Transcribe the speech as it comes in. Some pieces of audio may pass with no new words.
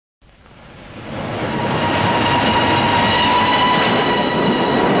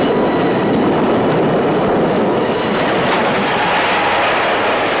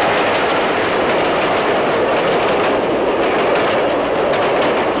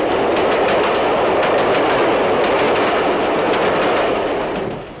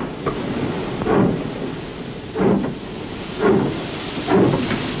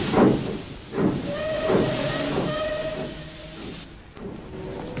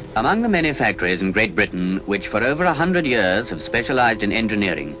Among the many factories in Great Britain which for over 100 years have specialized in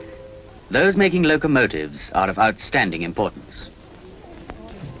engineering, those making locomotives are of outstanding importance.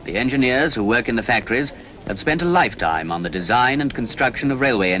 The engineers who work in the factories have spent a lifetime on the design and construction of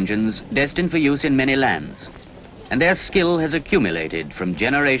railway engines destined for use in many lands, and their skill has accumulated from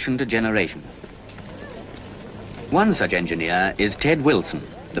generation to generation. One such engineer is Ted Wilson,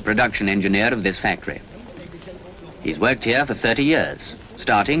 the production engineer of this factory. He's worked here for 30 years,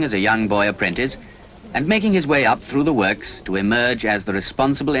 starting as a young boy apprentice and making his way up through the works to emerge as the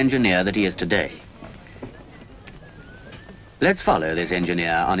responsible engineer that he is today. Let's follow this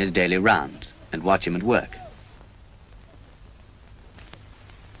engineer on his daily round and watch him at work.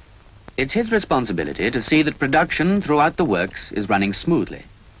 It's his responsibility to see that production throughout the works is running smoothly.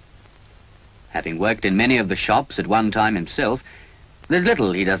 Having worked in many of the shops at one time himself, there's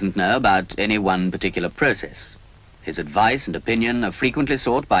little he doesn't know about any one particular process. His advice and opinion are frequently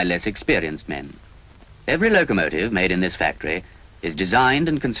sought by less experienced men. Every locomotive made in this factory is designed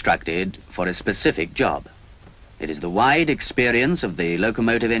and constructed for a specific job. It is the wide experience of the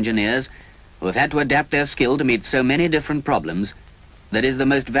locomotive engineers who have had to adapt their skill to meet so many different problems that is the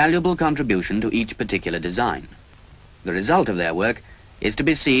most valuable contribution to each particular design. The result of their work is to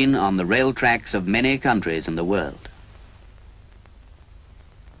be seen on the rail tracks of many countries in the world.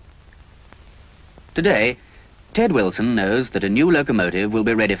 Today, Ted Wilson knows that a new locomotive will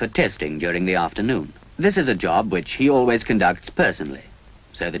be ready for testing during the afternoon. This is a job which he always conducts personally,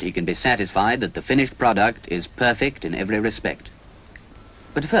 so that he can be satisfied that the finished product is perfect in every respect.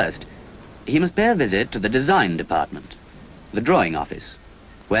 But first, he must pay a visit to the design department, the drawing office,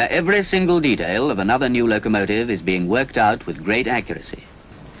 where every single detail of another new locomotive is being worked out with great accuracy.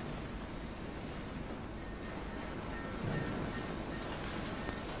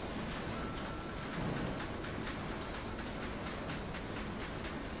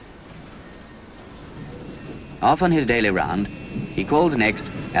 Off on his daily round, he calls next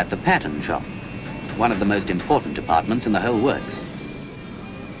at the pattern shop, one of the most important departments in the whole works.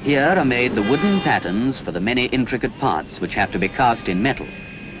 Here are made the wooden patterns for the many intricate parts which have to be cast in metal.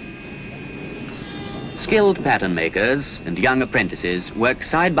 Skilled pattern makers and young apprentices work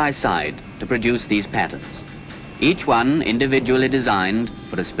side by side to produce these patterns, each one individually designed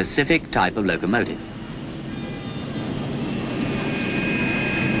for a specific type of locomotive.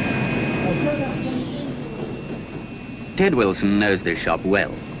 Ted Wilson knows this shop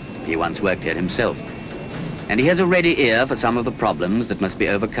well. He once worked here himself, and he has a ready ear for some of the problems that must be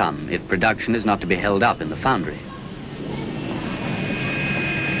overcome if production is not to be held up in the foundry.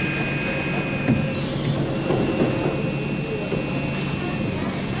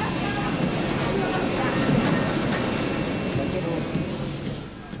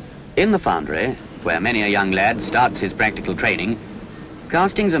 In the foundry, where many a young lad starts his practical training,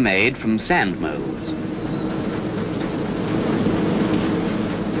 castings are made from sand molds.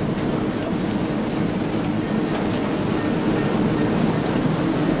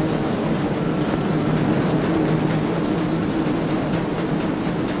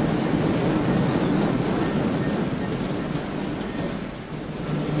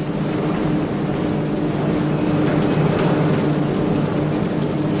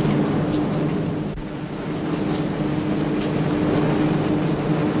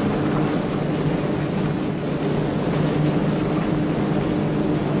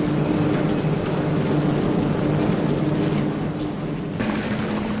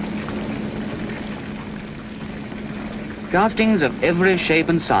 Castings of every shape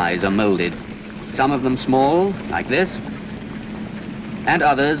and size are molded, some of them small, like this, and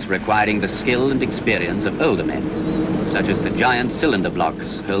others requiring the skill and experience of older men, such as the giant cylinder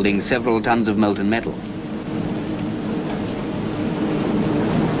blocks holding several tons of molten metal.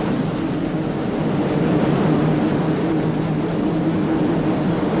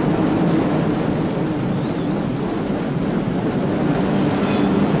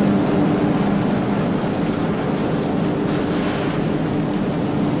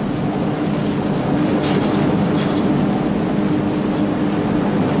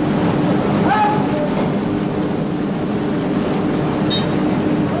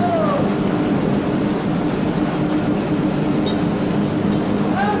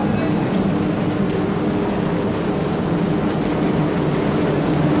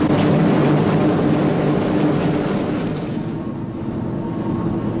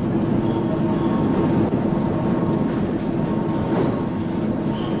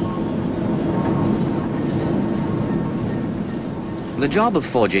 The job of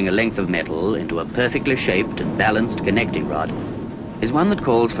forging a length of metal into a perfectly shaped and balanced connecting rod is one that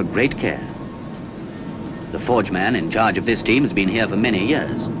calls for great care. The forgeman in charge of this team has been here for many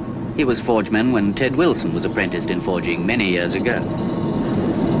years. He was forgeman when Ted Wilson was apprenticed in forging many years ago.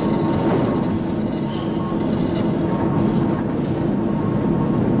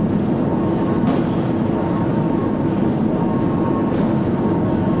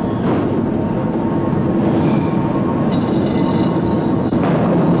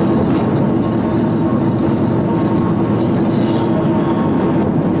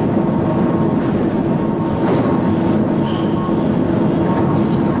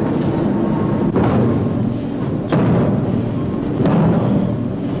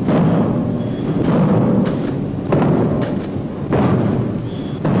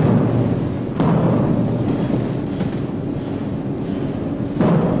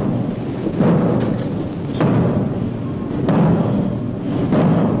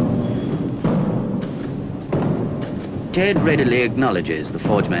 Ted readily acknowledges the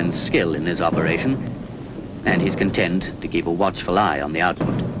forgeman's skill in this operation, and he's content to keep a watchful eye on the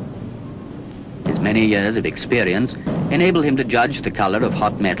output. His many years of experience enable him to judge the color of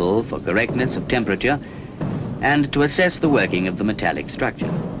hot metal for correctness of temperature and to assess the working of the metallic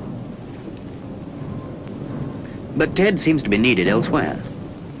structure. But Ted seems to be needed elsewhere.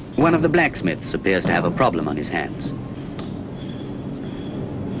 One of the blacksmiths appears to have a problem on his hands.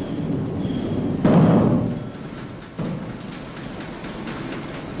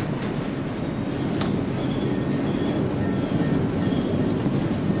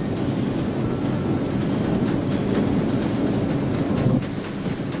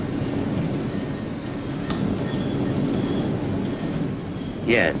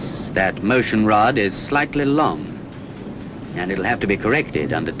 Yes, that motion rod is slightly long, and it'll have to be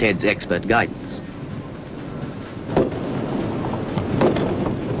corrected under Ted's expert guidance.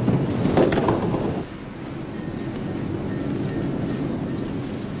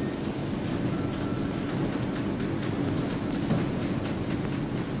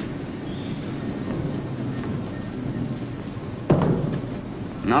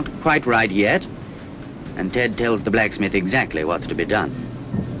 Not quite right yet, and Ted tells the blacksmith exactly what's to be done.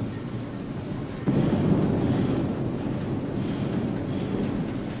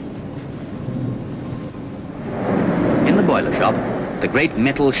 In the boiler shop, the great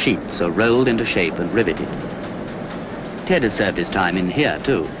metal sheets are rolled into shape and riveted. Ted has served his time in here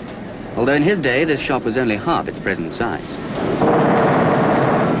too, although in his day this shop was only half its present size.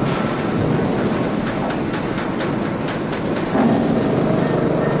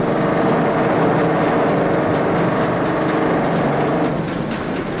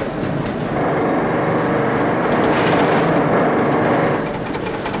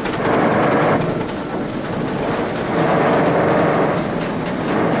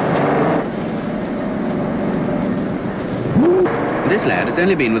 This lad has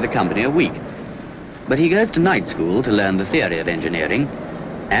only been with the company a week, but he goes to night school to learn the theory of engineering,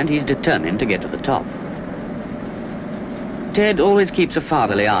 and he's determined to get to the top. Ted always keeps a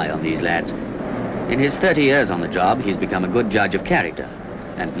fatherly eye on these lads. In his 30 years on the job, he's become a good judge of character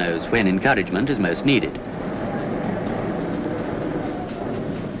and knows when encouragement is most needed.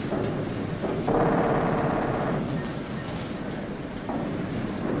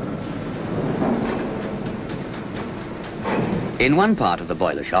 In one part of the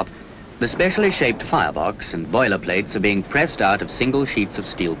boiler shop, the specially shaped firebox and boiler plates are being pressed out of single sheets of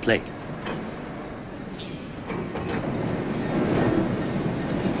steel plate.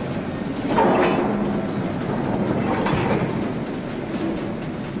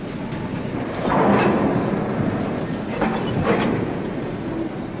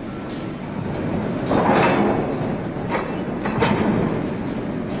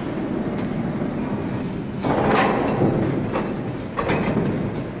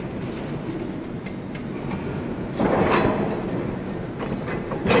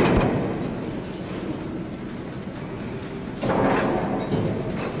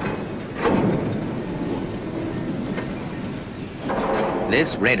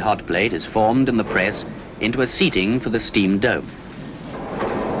 This red-hot plate is formed in the press into a seating for the steam dome.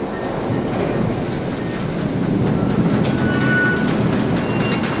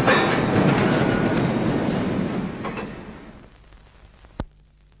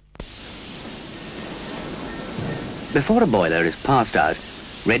 Before a boiler is passed out,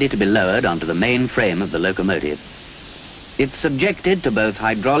 ready to be lowered onto the main frame of the locomotive, it's subjected to both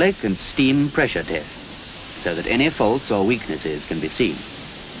hydraulic and steam pressure tests, so that any faults or weaknesses can be seen.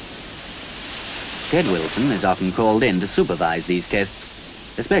 Ted Wilson is often called in to supervise these tests,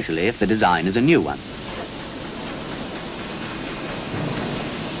 especially if the design is a new one.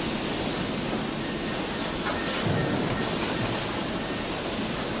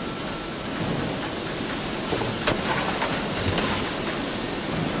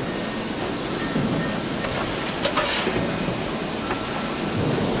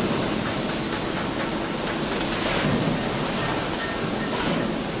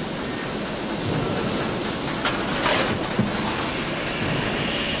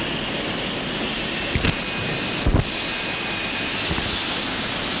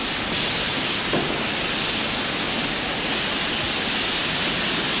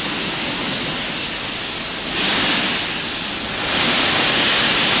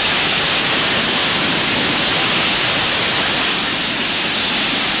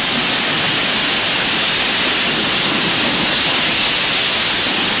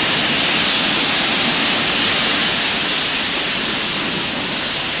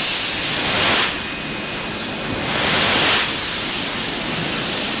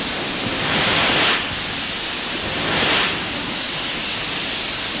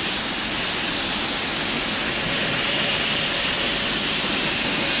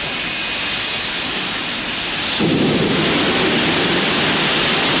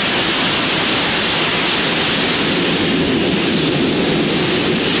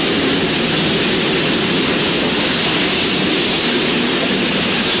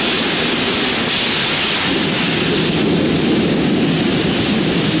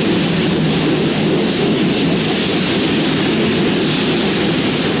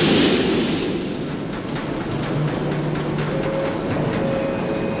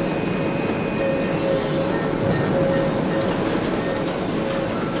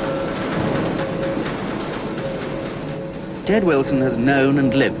 Ted Wilson has known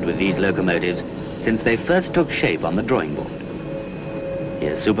and lived with these locomotives since they first took shape on the drawing board. He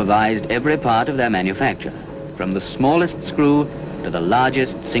has supervised every part of their manufacture, from the smallest screw to the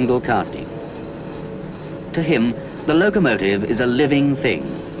largest single casting. To him, the locomotive is a living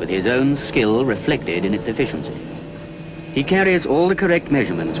thing, with his own skill reflected in its efficiency. He carries all the correct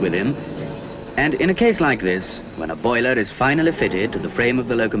measurements with him, and in a case like this, when a boiler is finally fitted to the frame of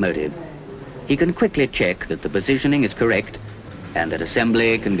the locomotive, he can quickly check that the positioning is correct and that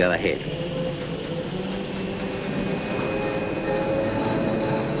assembly can go ahead.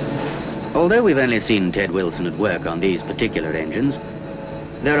 Although we've only seen Ted Wilson at work on these particular engines,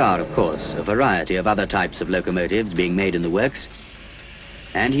 there are, of course, a variety of other types of locomotives being made in the works,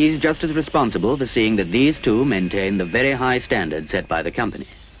 and he's just as responsible for seeing that these too maintain the very high standard set by the company.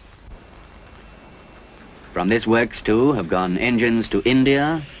 From this works too have gone engines to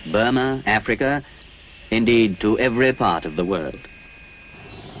India, Burma, Africa, indeed to every part of the world.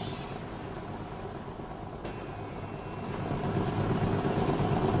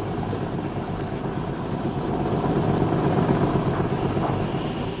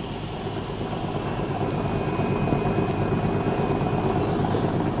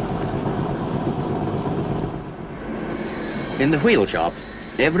 In the wheel shop,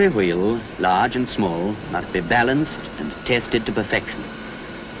 every wheel, large and small, must be balanced and tested to perfection.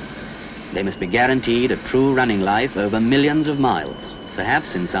 They must be guaranteed a true running life over millions of miles,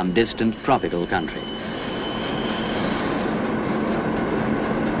 perhaps in some distant tropical country.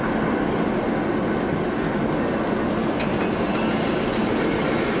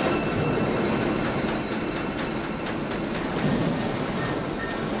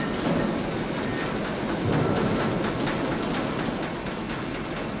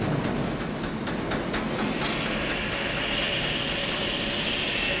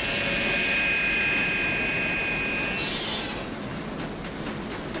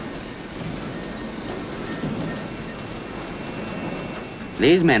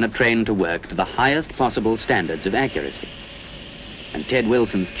 These men are trained to work to the highest possible standards of accuracy, and Ted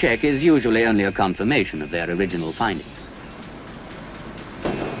Wilson's check is usually only a confirmation of their original findings.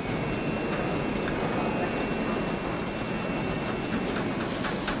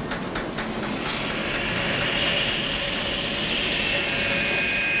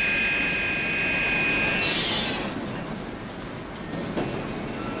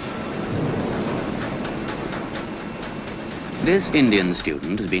 This Indian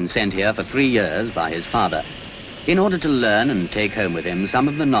student has been sent here for 3 years by his father in order to learn and take home with him some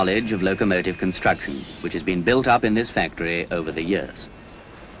of the knowledge of locomotive construction which has been built up in this factory over the years.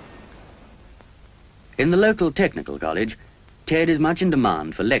 In the local technical college, Ted is much in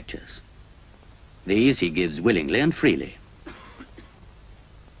demand for lectures. These he gives willingly and freely.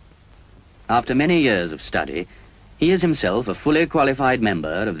 After many years of study, he is himself a fully qualified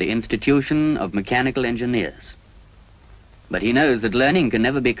member of the Institution of Mechanical Engineers. But he knows that learning can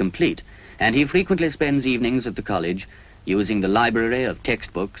never be complete, and he frequently spends evenings at the college using the library of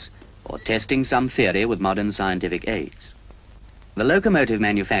textbooks or testing some theory with modern scientific aids. The locomotive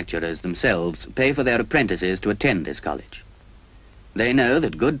manufacturers themselves pay for their apprentices to attend this college. They know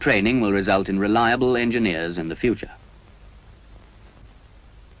that good training will result in reliable engineers in the future.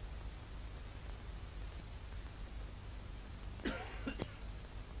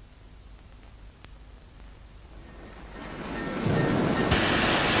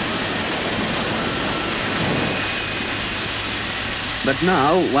 But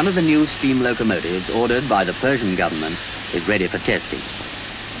now, one of the new steam locomotives ordered by the Persian government is ready for testing,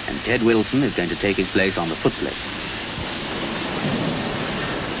 and Ted Wilson is going to take his place on the footplate.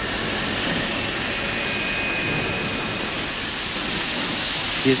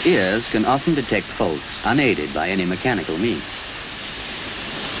 His ears can often detect faults unaided by any mechanical means.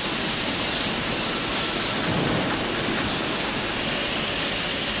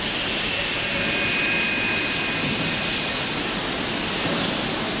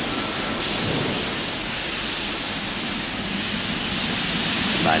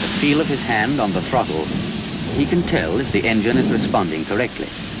 By the feel of his hand on the throttle, he can tell if the engine is responding correctly.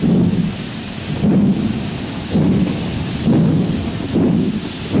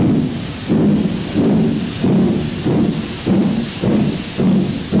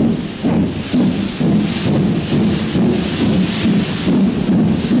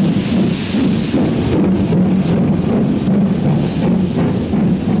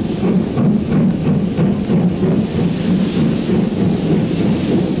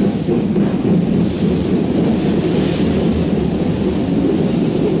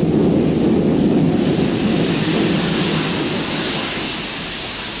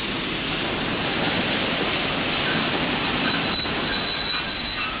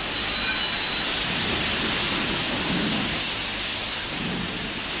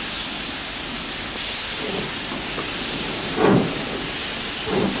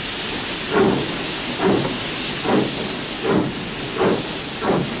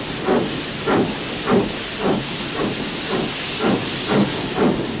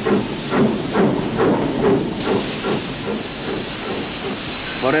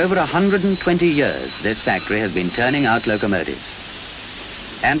 For over 120 years, this factory has been turning out locomotives.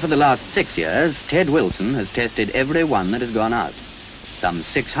 And for the last 6 years, Ted Wilson has tested every one that has gone out, some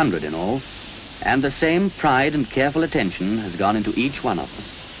 600 in all, and the same pride and careful attention has gone into each one of them.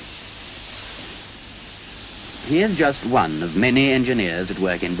 He is just one of many engineers at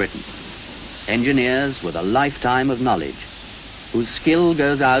work in Britain. Engineers with a lifetime of knowledge, whose skill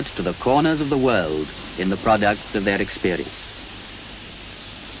goes out to the corners of the world in the products of their experience.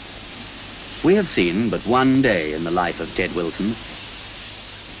 We have seen but one day in the life of Ted Wilson.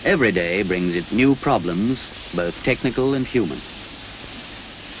 Every day brings its new problems, both technical and human.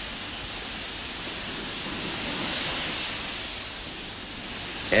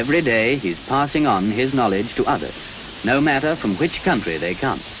 Every day he's passing on his knowledge to others, no matter from which country they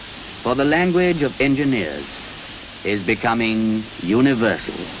come. For the language of engineers is becoming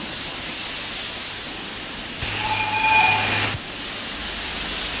universal.